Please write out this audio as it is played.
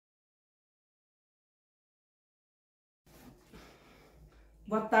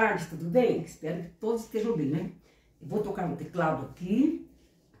Boa tarde, tudo bem? Espero que todos estejam bem, né? Eu vou tocar no teclado aqui,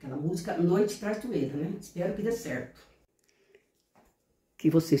 aquela música Noite Traiçoeira, né? Espero que dê certo. Aqui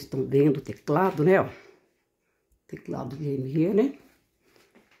vocês estão vendo o teclado, né? Ó, teclado de MILHO, né?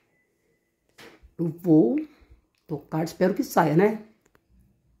 Eu vou tocar, espero que saia, né?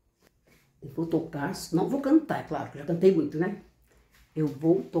 Eu vou tocar, não vou cantar, é claro, que eu já cantei muito, né? Eu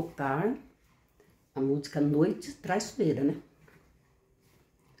vou tocar a música Noite Traiçoeira, né?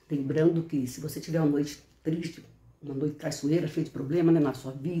 Lembrando que se você tiver uma noite triste, uma noite traiçoeira, cheia de problema, né, na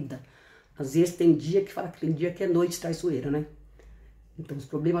sua vida, às vezes tem dia que fala que tem dia que é noite traiçoeira, né? Então, os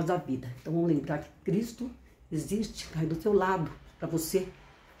problemas da vida. Então, vamos lembrar que Cristo existe aí do seu lado, para você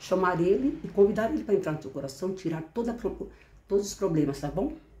chamar Ele e convidar Ele para entrar no seu coração, tirar todos os problemas, tá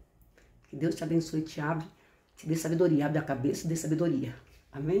bom? Que Deus te abençoe, te abre, te dê sabedoria, abre a cabeça e dê sabedoria.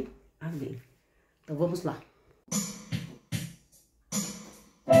 Amém? Amém. Então, vamos lá.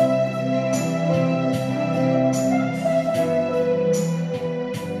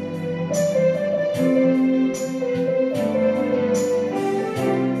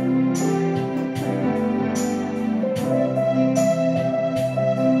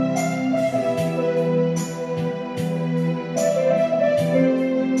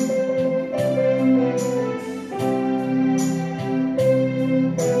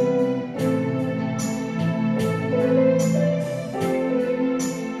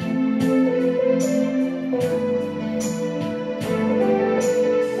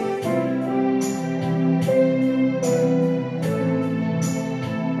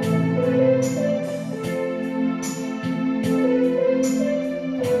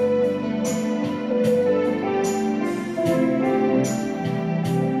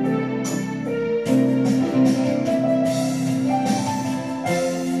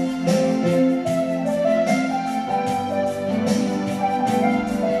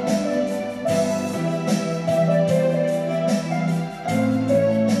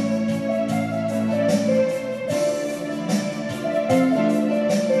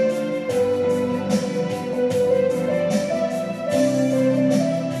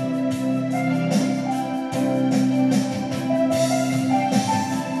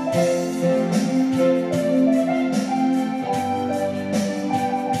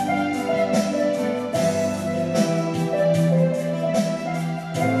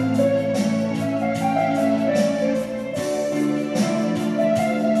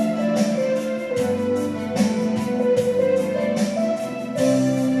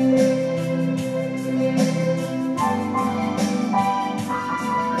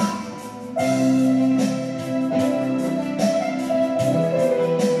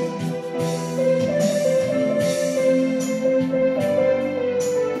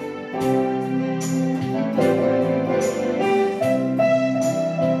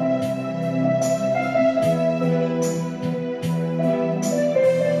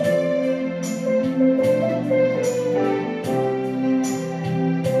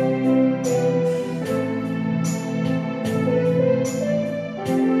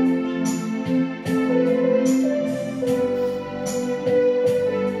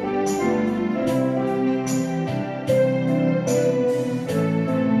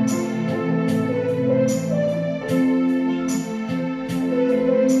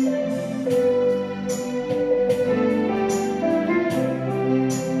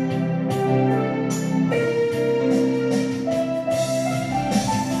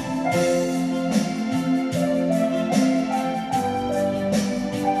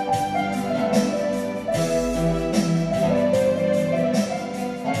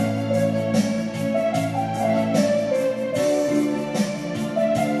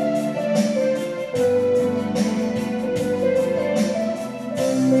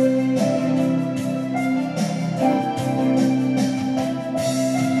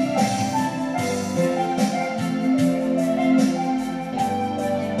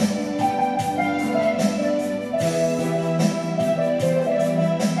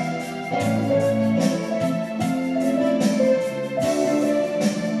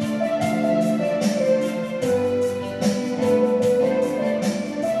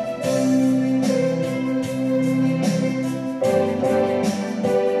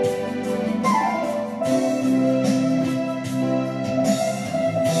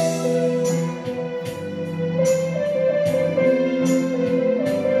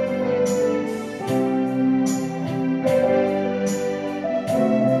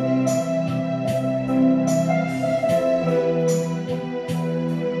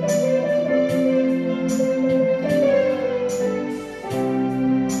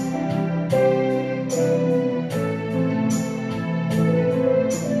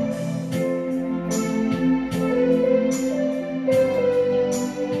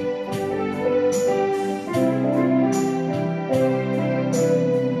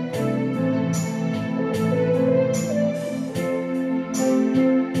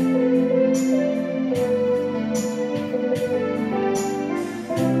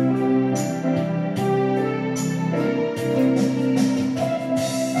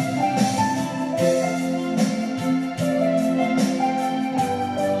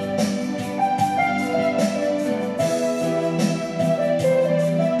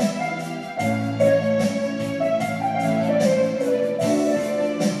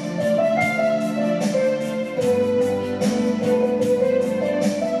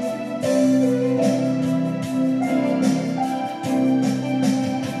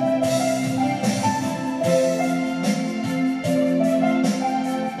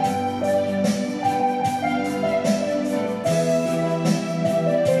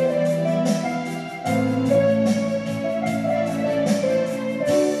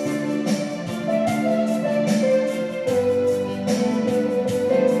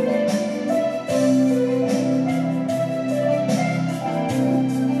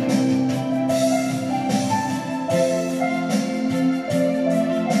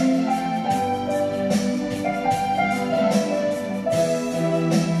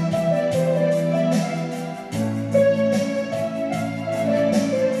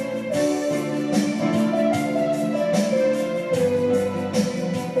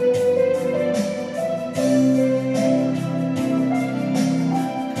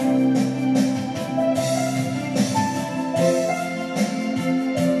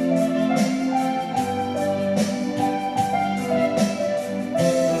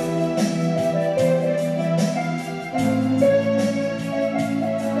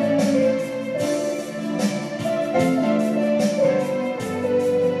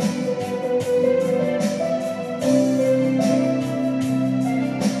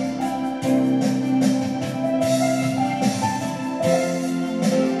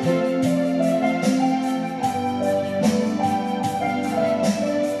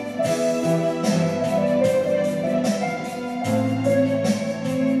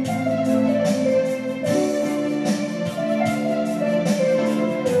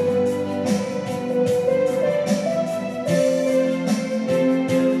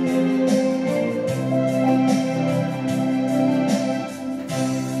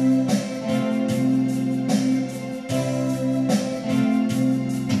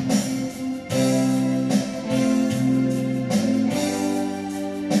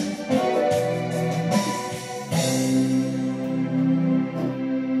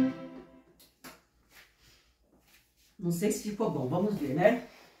 sei se ficou bom, vamos ver, né?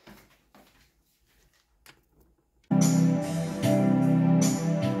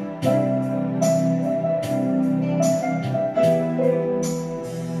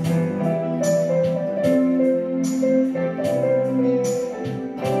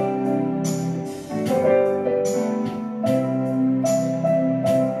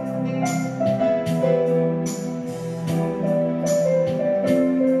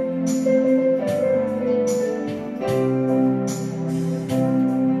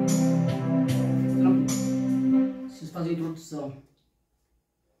 Fazer a introdução. Tá.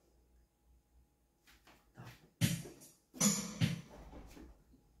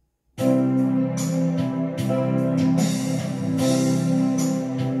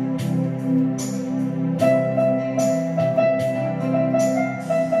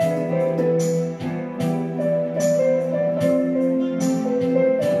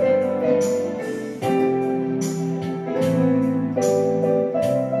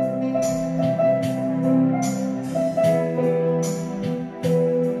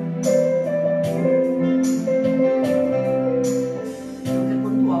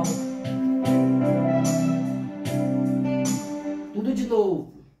 Tudo de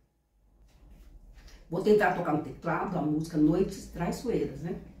novo. Vou tentar tocar no teclado a música Noites Traiçoeiras,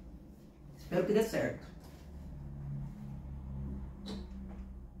 né? Espero que dê certo.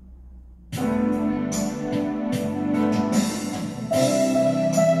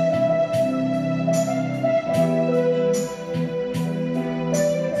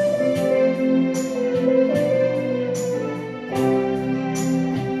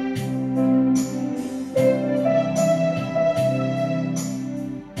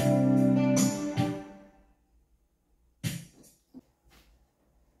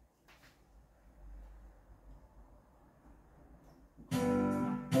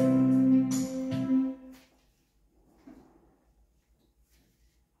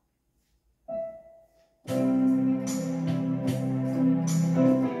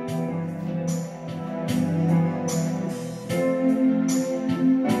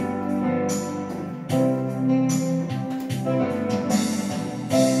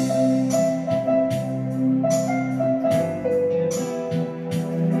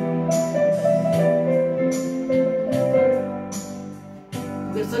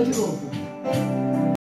 Começando de novo.